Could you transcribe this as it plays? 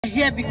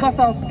Here because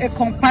of a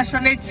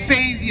compassionate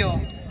Savior.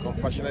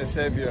 Compassionate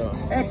Savior.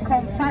 A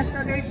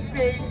compassionate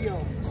Savior.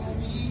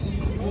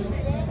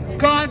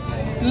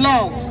 God's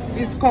love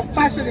is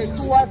compassionate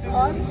towards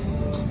us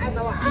and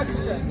our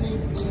actions.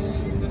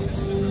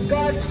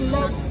 God's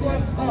love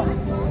towards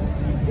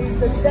us is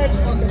the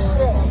death on the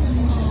cross,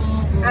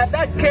 and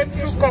that came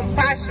through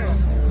compassion.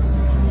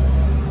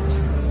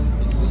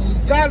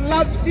 God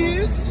loves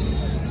you.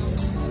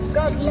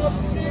 God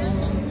loves you.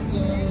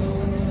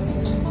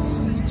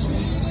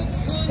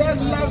 God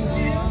loves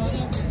you.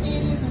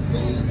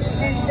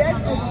 The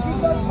death of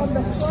Jesus on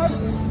the cross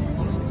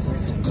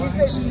is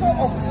a show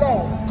of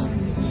love,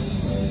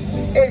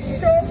 a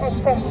show of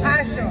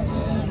compassion,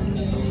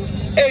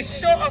 a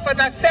show of an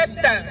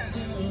acceptance,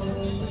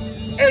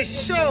 a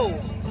show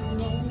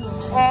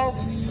of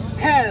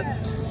help.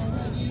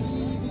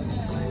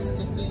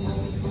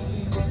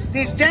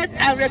 The death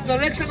and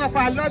resurrection of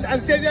our Lord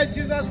and Savior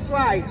Jesus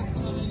Christ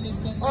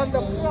on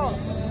the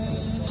cross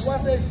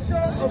was a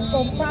show of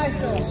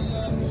compassion,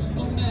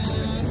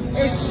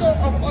 a show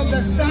of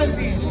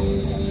understanding,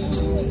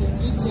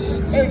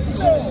 a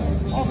show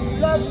of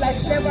love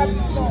like never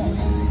before.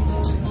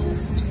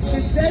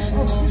 The death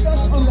of Jesus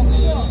on the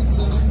cross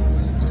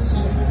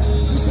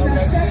is an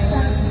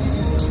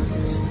acceptance,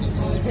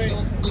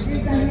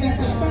 is an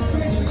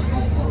acceptance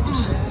of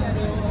us.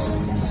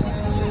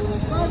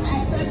 God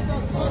accepts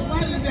us.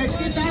 When the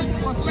Jesus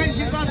was when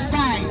Jesus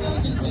died,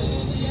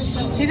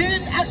 He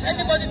didn't ask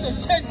anybody to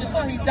change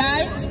before He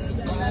died.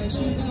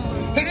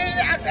 He didn't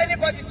ask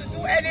anybody to do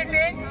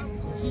anything.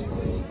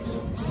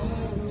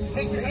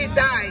 He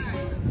died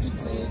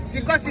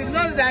because He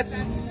knows that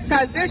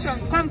salvation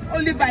comes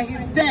only by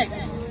His death.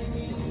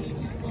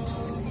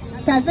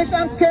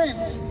 Salvation came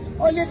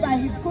only by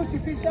His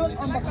crucifixion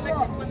on the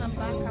cross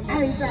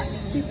and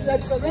His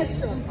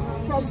resurrection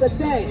from the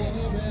dead.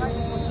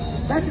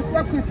 That is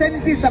what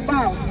Christianity is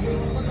about.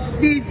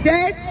 The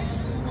death,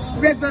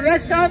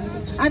 resurrection,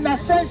 and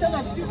ascension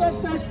of Jesus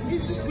Christ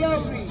into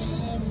glory.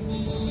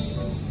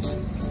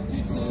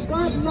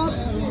 God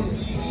loves you.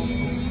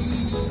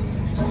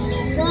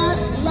 God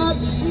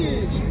loves you.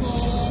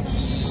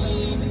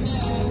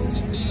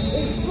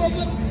 It's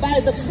proven by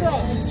the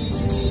cross.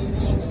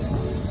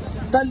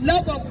 The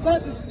love of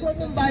God is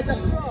proven by the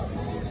cross.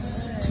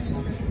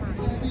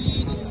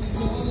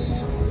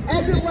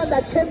 Everyone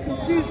that came to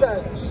Jesus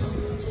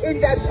in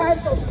their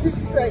times of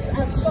distress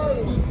and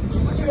sorrow,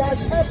 He has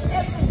helped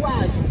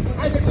everyone,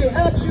 and He will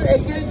help you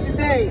again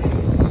today.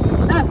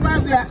 That's why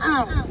we are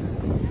out.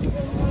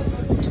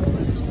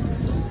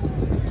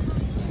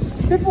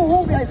 People who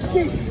were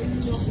sick,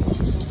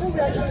 who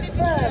were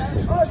depressed,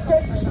 all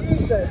came to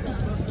Jesus,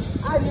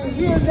 and He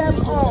healed them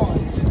all.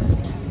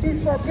 He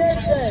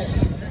forgave them,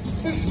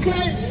 He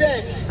cleansed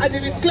them, and He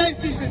will cleanse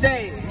you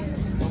today.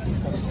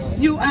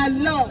 You are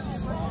loved.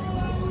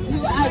 You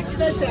are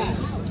special.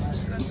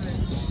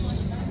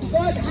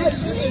 God has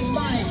you in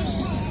mind.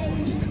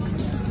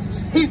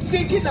 He's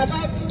thinking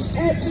about you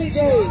every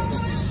day.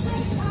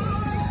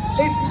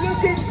 He's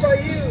looking for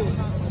you.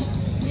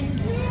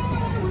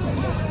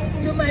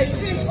 You might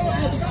think, oh,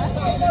 I've done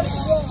so much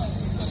wrong.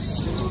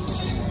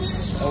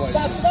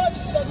 That God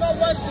does not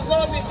want to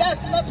know me.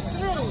 That's not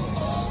true.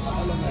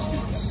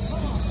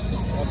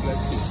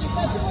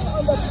 Because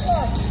on the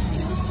cross,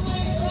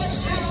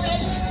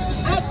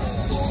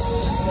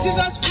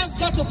 Jesus asked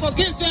God to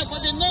forgive them, but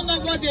they know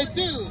not what they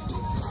do.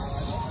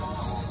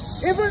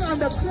 Even on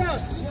the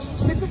cross,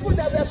 the people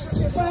that were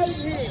crucifying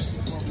Him,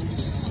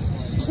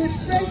 He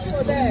prayed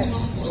for them.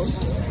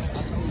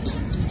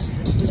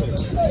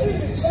 So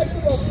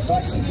irrespective of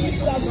what it is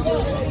that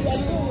God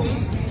is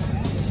doing,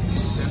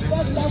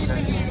 God loves you.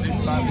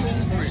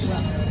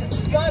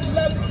 God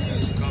loves you.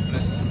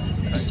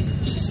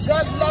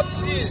 God loves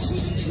you.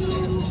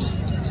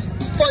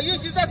 For you,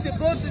 Jesus, to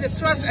go to the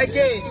cross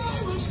again.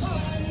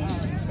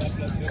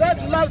 God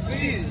loves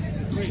you.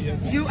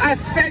 You are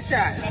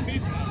special.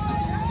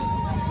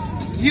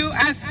 You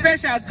are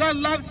special. God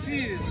loves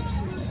you.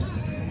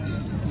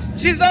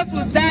 Jesus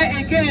will die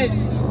again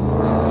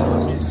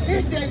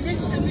if there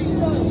needs to be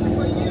one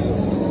for you.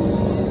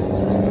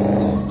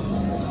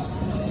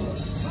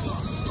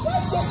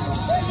 God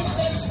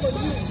is for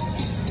you.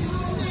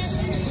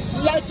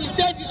 Like we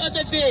said the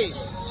other day,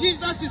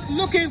 Jesus is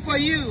looking for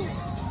you.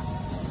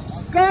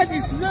 God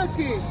is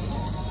looking.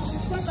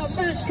 Son of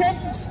Man came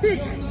to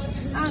seek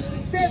and to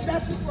save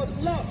that which was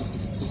lost.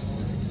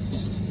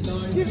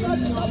 Jesus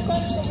did not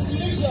come for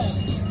religion.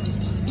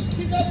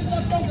 Jesus did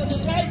not come for the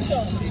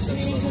righteous.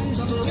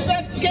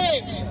 Jesus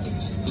came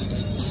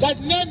that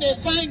men may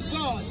find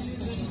God.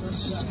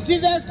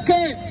 Jesus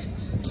came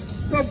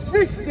to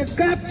bridge the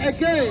gap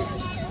again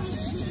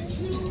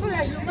so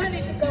that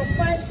humanity can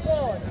find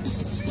God.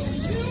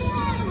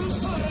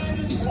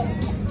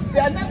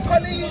 They are not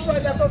calling you to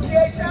an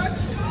association.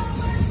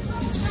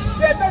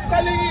 They are not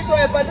calling you to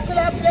a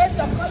particular place.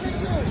 They are calling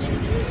you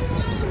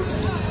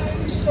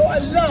to a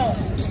love.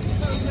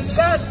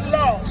 God's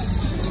love.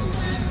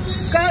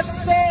 God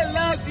so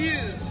loved you.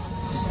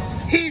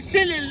 He's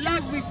still in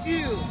love with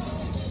you.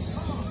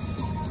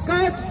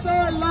 God so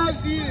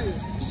loves you.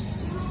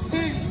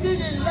 He's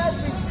still in love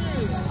with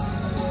you.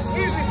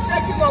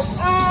 Irrespective of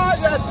all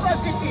your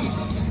atrocities,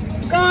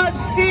 God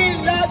still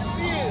loves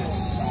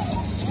you.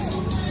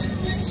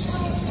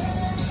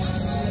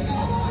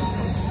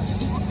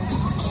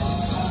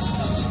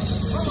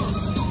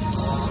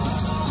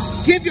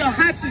 Give your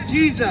heart to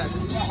Jesus.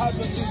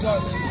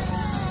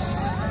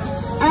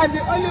 And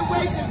the only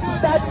way to do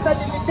that is an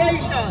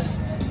invitation.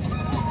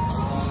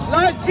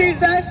 Lord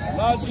Jesus,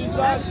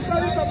 I'm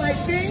sorry for my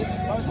sins.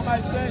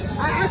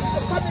 I ask you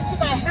to come into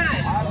my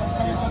heart.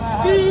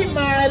 Be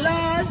my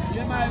Lord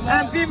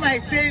and be my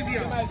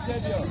Savior.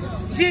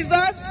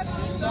 Jesus,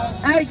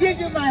 I give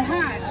you my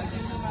heart.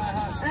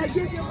 I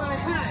give you my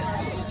heart.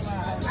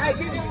 I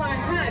give you my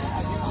heart.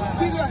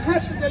 Give your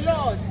heart to the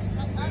Lord.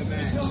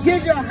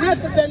 Give your heart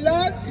to the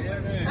Lord,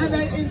 and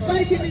I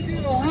invite him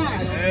into your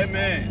heart.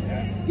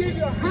 Amen. Give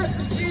your heart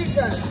to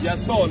Jesus. Your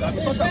soul. I'm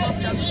talking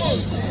about your soul.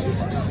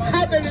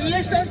 Have a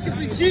relationship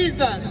with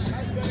Jesus.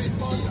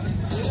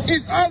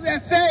 It's all we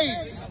are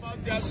saying.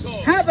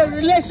 Have a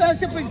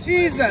relationship with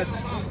Jesus.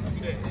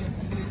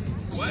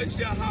 Where's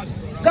your heart?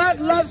 God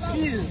loves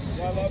you.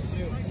 God loves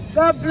you.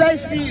 God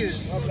bless you.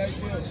 God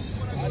bless you.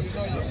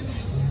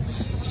 Hallelujah.